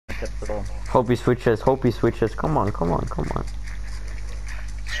Unacceptable. Hope he switches. Hope he switches. Come on, come on, come on.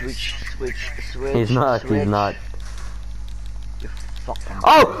 Switch, switch, switch. He's not. Switch. He's not. You fucking.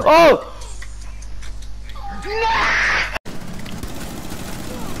 Oh! Oh!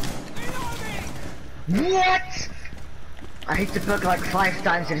 What? I hit the bug like 5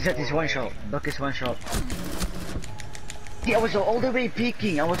 times and he said this one shot. Bug is one shot. Yeah, I was all the way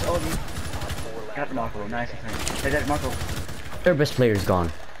peeking. I was all the. Got Marco, nice. Hey, there's Marco. Their best player is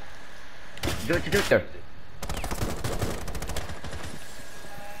gone. Do it, do it. There.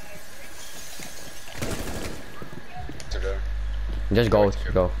 Just go,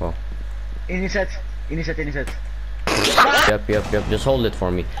 go. In his head, in his head, in his head. Yep. Just hold it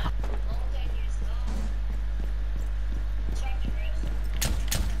for me.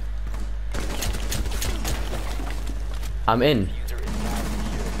 I'm in.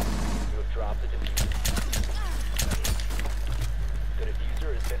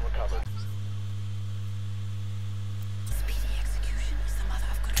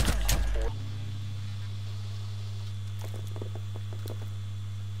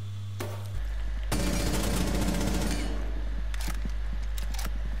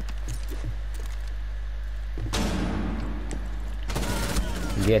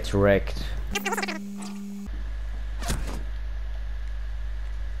 Get wrecked.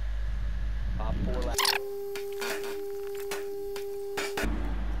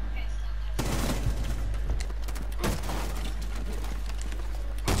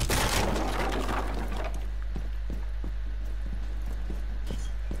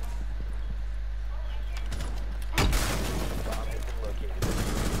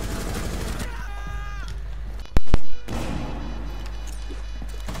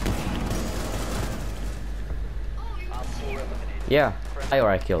 Yeah, or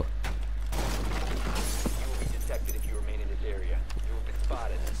I kill. You will be detected if you remain in this area. You have been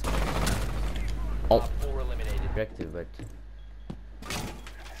spotted. Oh. Top 4 eliminated. Objective, but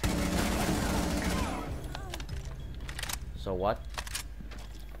so what?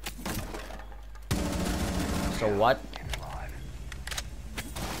 So what?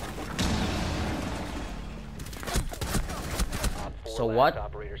 So what?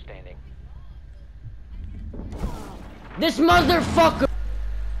 Operator standing. This motherfucker!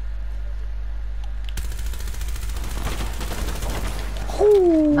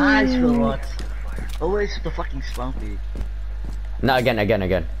 Nice for what? Always the fucking swampy. No,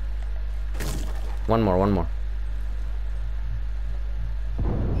 again. One more.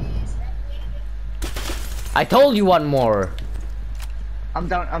 I told you one more. I'm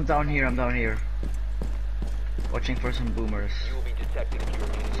down here. Watching for some boomers. You will be detected if you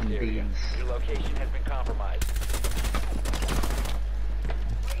remain in Some this area. beans. Your location has been compromised.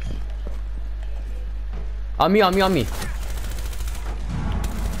 On me.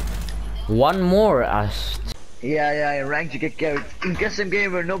 One more, Yeah, in ranked you get carried. In custom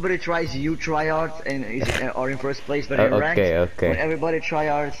game where nobody tries, you try hard and are in first place, but in ranked, okay. when everybody try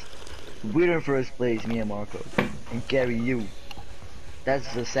hard, we're in first place, me and Marco, and carry you.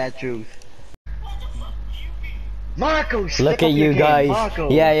 That's the sad truth. Marco, Look at you guys. Marco.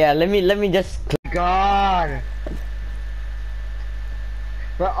 Yeah. Let me just. God.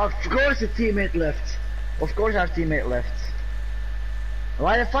 Well, of course a teammate left. Of course our teammate left.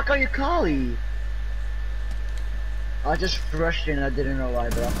 Why the fuck are you calling? I just rushed in, I didn't know why,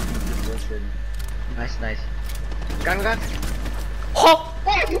 but I fucking just rushed in. Nice. Gun. Oh!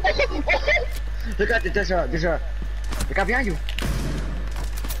 Look at it, there's a... Look out behind you.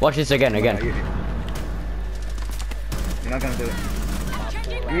 Watch this again. You're not gonna do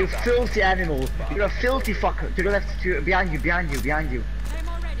it. You filthy animal. You're a filthy fucker. To the left, behind you.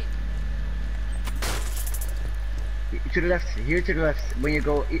 To the left, here to the left. When you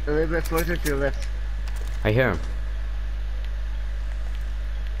go a little bit further to the left. I hear him.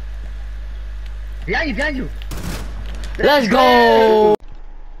 Behind you. Let's go!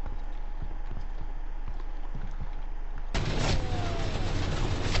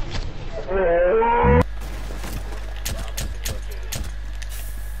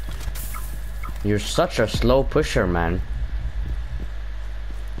 You're such a slow pusher, man.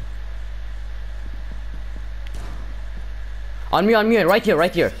 On me, right here.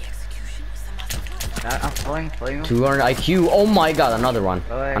 I'm following you. 200 IQ. Oh my god, another one.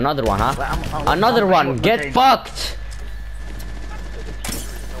 Alright. Another one, huh? Well, Another one. okay. Get fucked!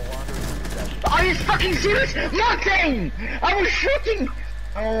 Are you fucking serious? Nothing! I was shooting!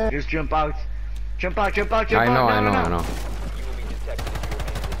 Just jump out. Jump out. I know. You will be detected if you remain in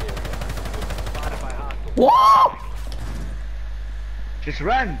this area. You will be spotted by hostiles. Whoa! Just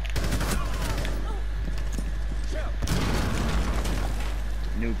run.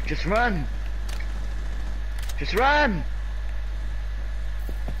 Noob, just run! Just run!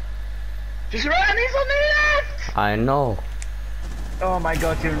 Just run! He's on the left! I know. Oh my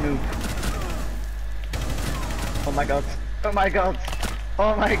god, you're a noob. Oh my god. Oh my god.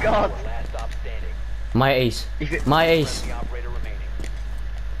 Oh my god. Last stop standing. My ace. My ace. The operator remaining.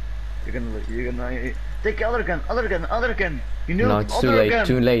 You're gonna take the other gun, other gun. You know, No, it's too other late. gun.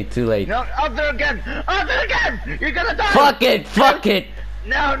 Too late. Too late. No, other gun. You're gonna die. Fuck it. Fuck it.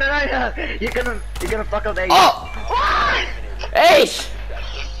 No. You're gonna fuck up the ace. Oh! Ace!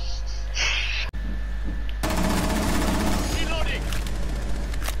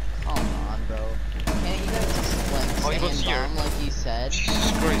 Come on, bro. Can't you guys just like he was stand here. on like he said?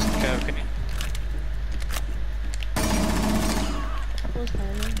 Jesus Christ, Kev, can you?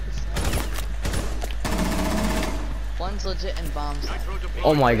 One's legit and bombs.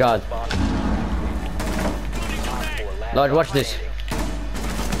 Oh my god. Lord, watch this.